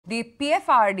the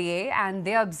PFRDA, and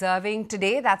they're observing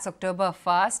today, that's October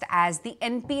 1st, as the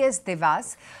NPS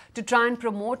Diwas to try and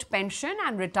promote pension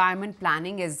and retirement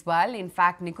planning as well. In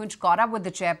fact, Nikunj caught up with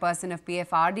the chairperson of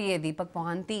PFRDA, Deepak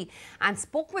Mohanty, and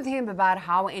spoke with him about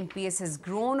how NPS has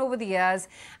grown over the years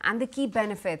and the key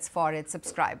benefits for its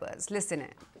subscribers. Listen in.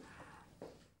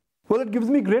 Well, it gives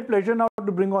me great pleasure now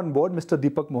to bring on board Mr.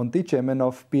 Deepak Mohanty, Chairman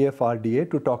of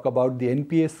PFRDA, to talk about the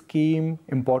NPS scheme,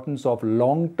 importance of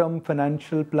long-term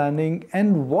financial planning,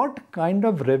 and what kind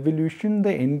of revolution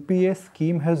the NPS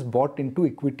scheme has brought into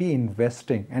equity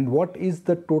investing, and what is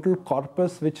the total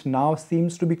corpus which now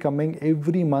seems to be coming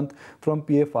every month from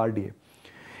PFRDA.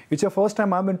 It's your first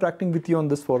time I'm interacting with you on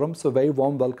this forum, so very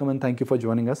warm welcome and thank you for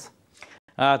joining us.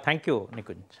 Thank you,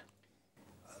 Nikunj.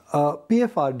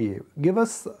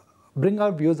 PFRDA, bring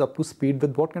our viewers up to speed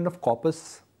with what kind of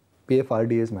corpus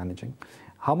PFRDA is managing.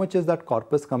 How much is that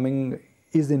corpus coming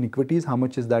is in equities? How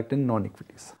much is that in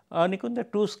non-equities? Nikunj, the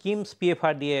two schemes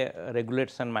PFRDA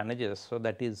regulates and manages. So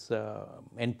that is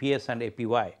NPS and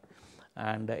APY.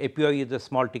 And APY is a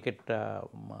small ticket,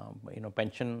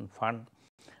 pension fund.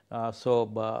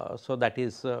 So that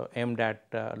is aimed at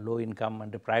low income and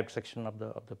deprived section of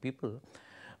the people.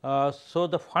 So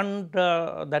the fund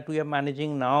that we are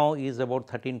managing now is about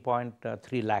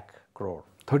 13.3 lakh crore.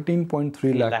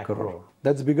 13.3 lakh crore.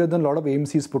 That's bigger than a lot of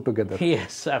AMCs put together.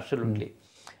 Yes, absolutely.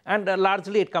 And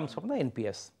largely it comes from the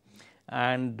NPS.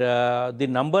 And the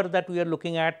number that we are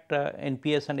looking at,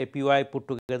 NPS and APY put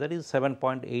together, is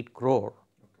 7.8 crore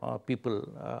people.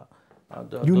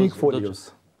 Unique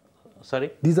folios. Sorry?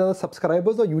 These are the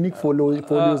subscribers or unique folios?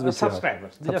 Which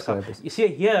subscribers. Subscribers. You see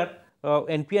here,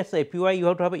 NPS, APY, you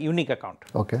have to have a unique account.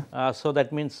 Okay. So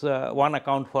that means one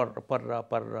account per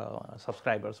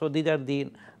subscriber. So these are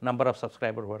the number of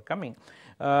subscribers who are coming.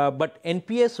 But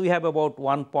NPS, we have about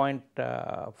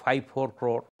 1.54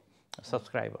 crore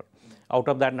subscriber. Out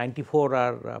of that, 94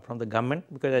 are from the government,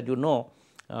 because as you know,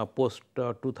 post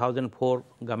 2004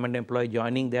 government employee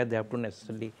joining there, they have to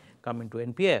necessarily come into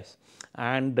NPS.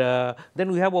 And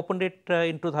then we have opened it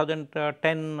in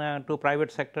 2010 to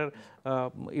private sector.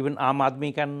 Even Aam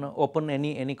Aadmi can open,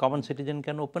 any common citizen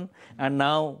can open. And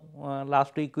now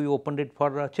last week we opened it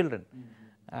for children.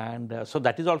 And so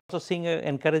that is also seeing an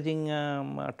encouraging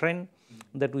trend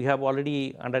that we have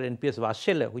already under NPS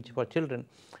Special, which is for children.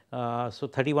 So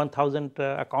 31,000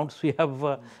 accounts we have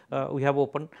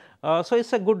opened. So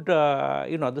it's a good,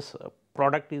 this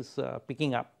product is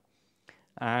picking up.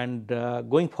 And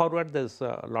going forward, there's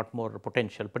a lot more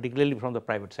potential, particularly from the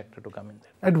private sector, to come in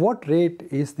there. At what rate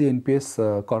is the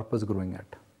NPS corpus growing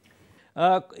at?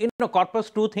 Corpus,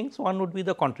 two things. One would be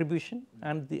the contribution,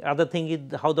 and the other thing is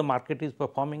how the market is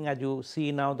performing. As you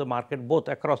see now, the market both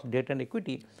across debt and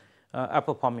equity are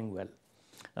performing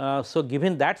well. So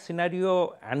given that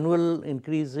scenario, annual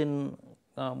increase in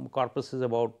corpus is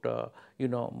about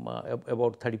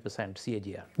about 30%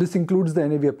 CAGR. This includes the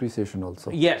NAV appreciation also.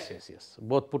 Yes.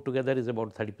 Both put together is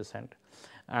about 30%.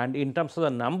 And in terms of the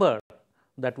number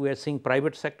that we are seeing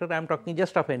private sector, I am talking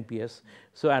just of NPS.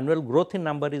 So annual growth in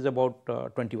number is about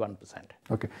 21%.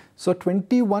 Okay. So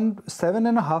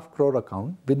 7.5 crore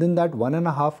account. Within that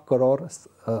 1.5 crore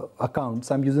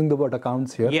accounts, I'm using the word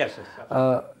accounts here. Yes.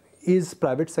 Is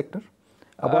private sector?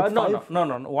 No.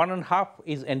 1.5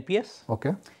 is NPS.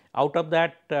 Okay. Out of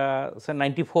that, say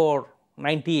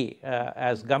 90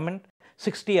 as government,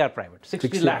 60 are private.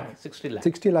 60 lakh. 60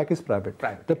 lakh is private.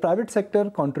 The private sector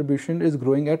contribution is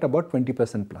growing at about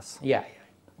 20% plus. Yeah.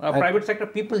 Private sector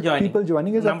people joining. People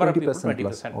joining is at 20%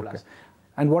 plus. Okay.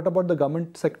 And what about the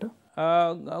government sector?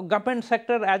 Government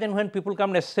sector, as and when people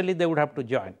come, necessarily they would have to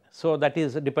join. So that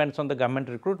depends on the government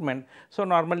recruitment. So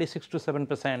normally 6 to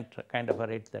 7% kind of a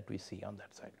rate that we see on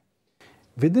that side.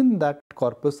 Within that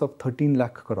corpus of 13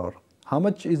 lakh crore, how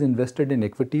much is invested in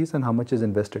equities and how much is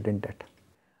invested in debt?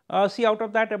 See, out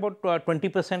of that, about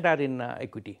 20% are in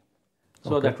equity.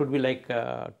 So that would be like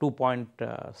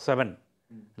 2.7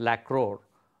 lakh crore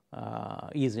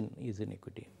is in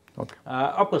equity. Okay.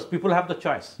 Of course, people have the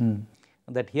choice.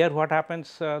 That here what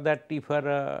happens that if you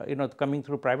are coming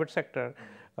through private sector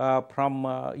from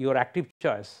your active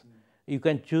choice, you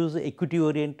can choose equity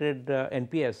oriented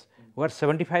NPS where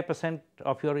 75%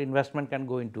 of your investment can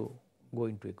go into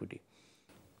equity.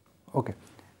 Okay.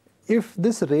 If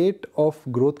this rate of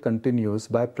growth continues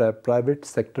by private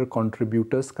sector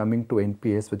contributors coming to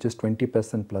NPS, which is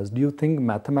 20% plus, do you think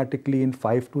mathematically in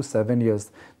 5 to 7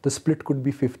 years the split could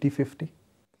be 50-50?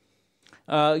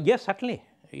 Yes, certainly.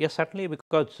 Yes, certainly,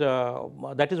 because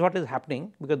that is what is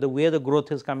happening, because the way the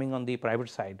growth is coming on the private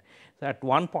side. So at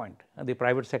one point, the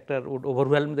private sector would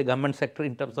overwhelm the government sector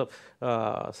in terms of,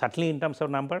 certainly in terms of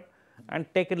number, and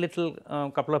take a little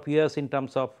couple of years in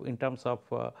terms of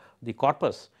the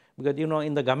corpus, because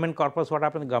in the government corpus what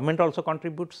happens, the government also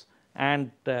contributes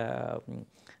and the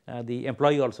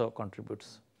employee also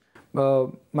contributes.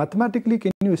 Mathematically,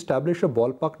 can you establish a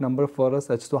ballpark number for us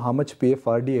as to how much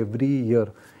PFRDA every year,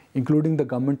 including the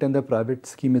government and the private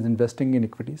scheme, is investing in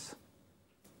equities?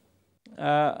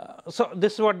 So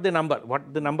this is what the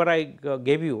number I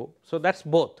gave you. So that's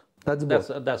both. That's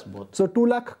both. That's both. So 2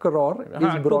 lakh crore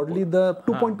is broadly the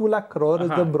 2.2 lakh crore is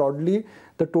the broadly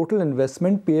the total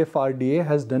investment PFRDA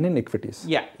has done in equities.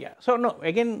 Yeah. So no,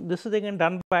 again, this is again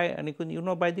done by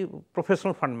by the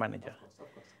professional fund manager.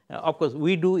 Of course,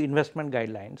 we do investment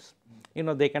guidelines.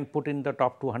 They can put in the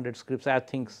top 200 scripts as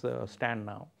things stand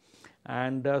now,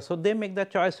 and so they make the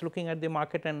choice looking at the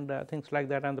market and things like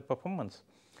that and the performance,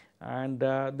 and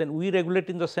then we regulate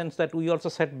in the sense that we also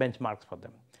set benchmarks for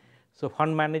them. So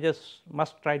fund managers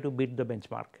must try to beat the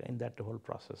benchmark in that whole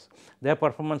process. Their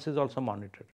performance is also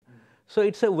monitored. So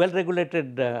it's a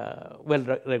well-regulated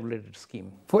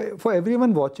scheme. For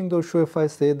everyone watching the show, if I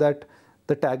say that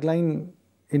the tagline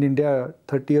in India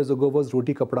 30 years ago was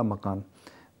Roti Kapda Makan,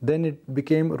 then it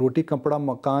became Roti Kapda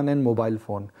Makan and mobile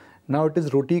phone. Now it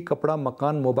is Roti Kapda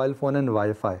Makan, mobile phone and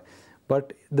Wi-Fi.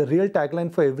 But the real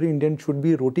tagline for every Indian should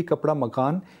be Roti Kapda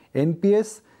Makan,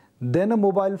 NPS, then a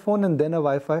mobile phone and then a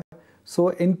Wi-Fi.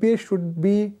 So NPS should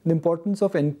be, the importance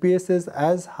of NPS is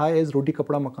as high as Roti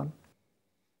Kapda Makan.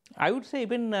 I would say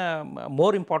even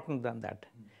more important than that,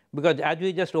 because as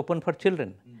we just opened for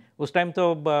children, उस time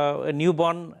तो a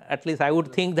newborn, at least I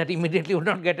would think that immediately would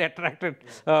not get attracted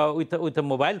with a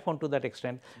mobile phone to that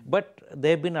extent, but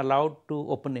they have been allowed to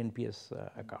open NPS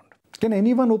account. Can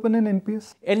anyone open an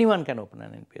NPS? Anyone can open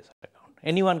an NPS account.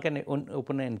 Anyone can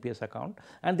open an NPS account,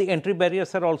 and the entry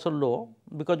barriers are also low,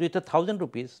 because with 1,000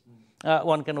 rupees,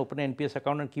 one can open an NPS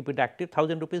account and keep it active,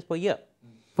 1,000 rupees per year.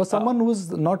 For someone who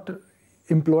is not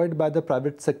employed by the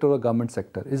private sector or government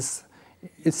sector, is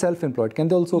self-employed, can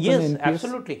they also open an NPS? Yes,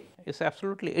 absolutely. Yes,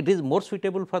 absolutely. It is more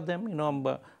suitable for them,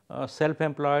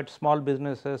 self-employed, small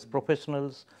businesses,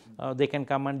 professionals, they can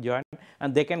come and join,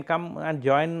 and they can come and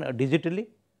join digitally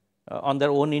on their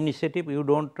own initiative. You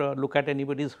don't look at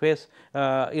anybody's face,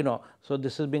 so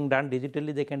this is being done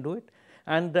digitally, they can do it.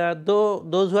 And though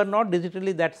those who are not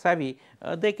digitally that savvy,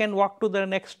 they can walk to the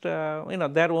next,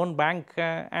 their own bank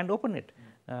and open it.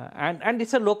 And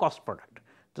it's a low-cost product.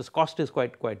 This cost is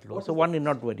quite low, so one need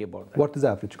not worry about that. What is the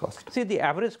average cost? See, the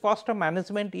average cost of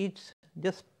management is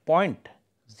just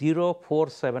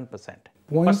 0.047%.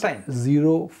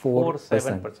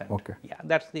 0.047%. Okay. Yeah,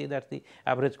 that's the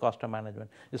average cost of management.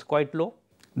 It's quite low.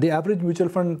 The average mutual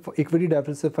fund equity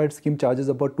diversified scheme charges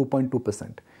about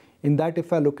 2.2%. In that,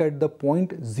 if I look at the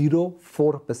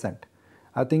 0.04%,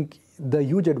 I think the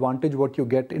huge advantage what you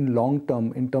get in long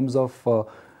term in terms of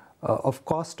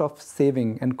cost of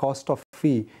saving and cost of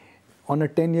fee on a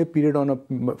 10-year period, on a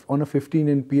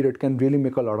 15-year period can really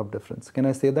make a lot of difference. Can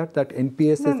I say that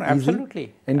NPS is easy,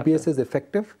 absolutely. NPS is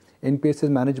effective, NPS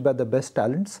is managed by the best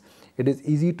talents, it is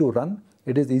easy to run,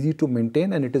 it is easy to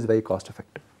maintain, and it is very cost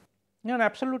effective. No,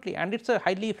 absolutely, and it's a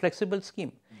highly flexible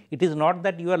scheme. It is not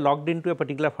that you are logged into a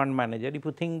particular fund manager. If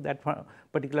you think that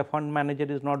particular fund manager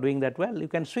is not doing that well, you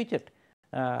can switch it,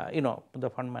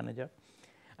 the fund manager.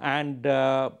 And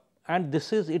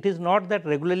it is not that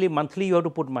regularly monthly you have to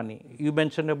put money. You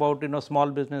mentioned about small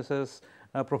businesses,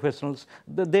 professionals.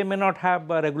 They may not have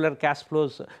regular cash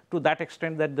flows to that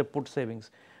extent that they put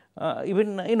savings. So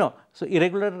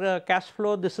irregular cash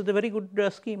flow, this is a very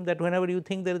good scheme, that whenever you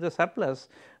think there is a surplus,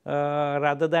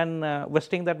 rather than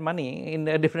wasting that money in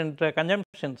different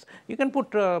consumptions, you can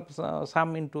put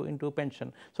some into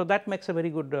pension. So that makes a very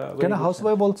good. Can a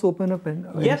housewife also open a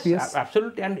Yes, NPS?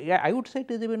 absolutely, and I would say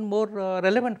it is even more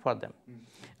relevant for them.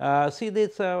 See,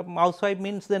 this housewife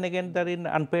means then again they're in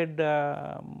unpaid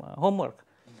homework.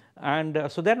 And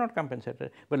so they are not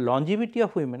compensated. But longevity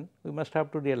of women, we must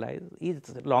have to realize,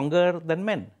 is longer than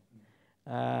men.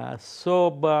 This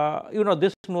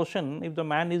notion, if the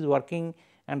man is working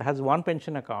and has one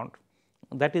pension account,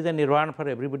 that is a nirvana for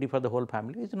everybody, for the whole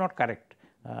family, is not correct.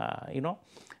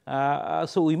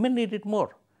 So women need it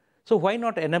more. So why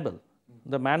not enable?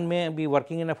 The man may be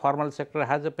working in a formal sector,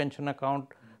 has a pension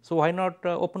account, so why not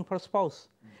open for spouse?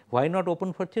 Why not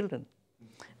open for children?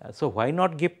 So why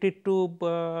not gift it to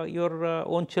your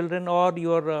own children or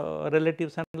your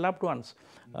relatives and loved ones?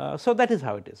 So that is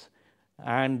how it is.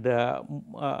 And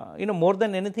more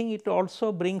than anything, it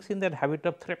also brings in that habit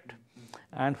of thrift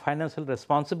and financial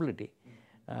responsibility.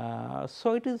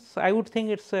 So it is. I would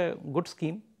think it's a good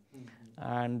scheme,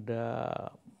 and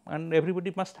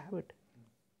everybody must have it.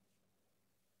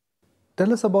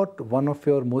 Tell us about one of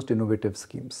your most innovative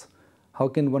schemes. How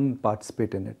can one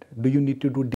participate in it? Do you need to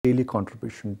do daily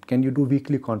contribution? Can you do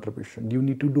weekly contribution? Do you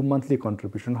need to do monthly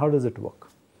contribution? How does it work?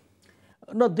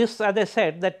 No, this, as I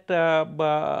said, that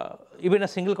even a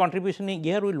single contribution in a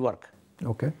year will work.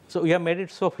 Okay. So we have made it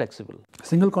so flexible.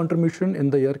 Single contribution in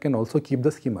the year can also keep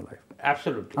the scheme alive.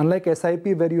 Absolutely. Unlike SIP,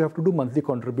 where you have to do monthly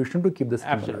contribution to keep the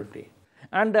scheme alive. Absolutely.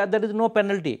 And there is no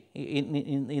penalty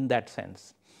in that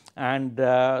sense. And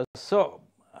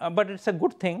but it's a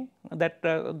good thing that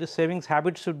the savings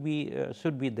habit should be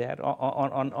there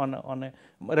on a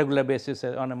regular basis,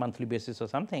 on a monthly basis or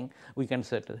something. We can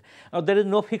set it. There is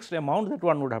no fixed amount that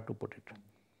one would have to put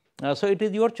it. So it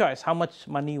is your choice how much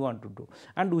money you want to do,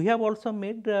 and we have also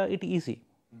made it easy.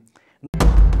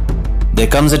 There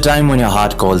comes a time when your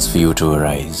heart calls for you to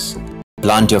arise.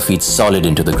 Plant your feet solid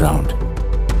into the ground.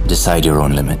 Decide your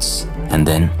own limits, and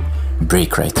then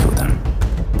break right through them.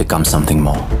 Become something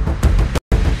more.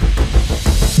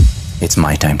 It's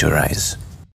my time to rise.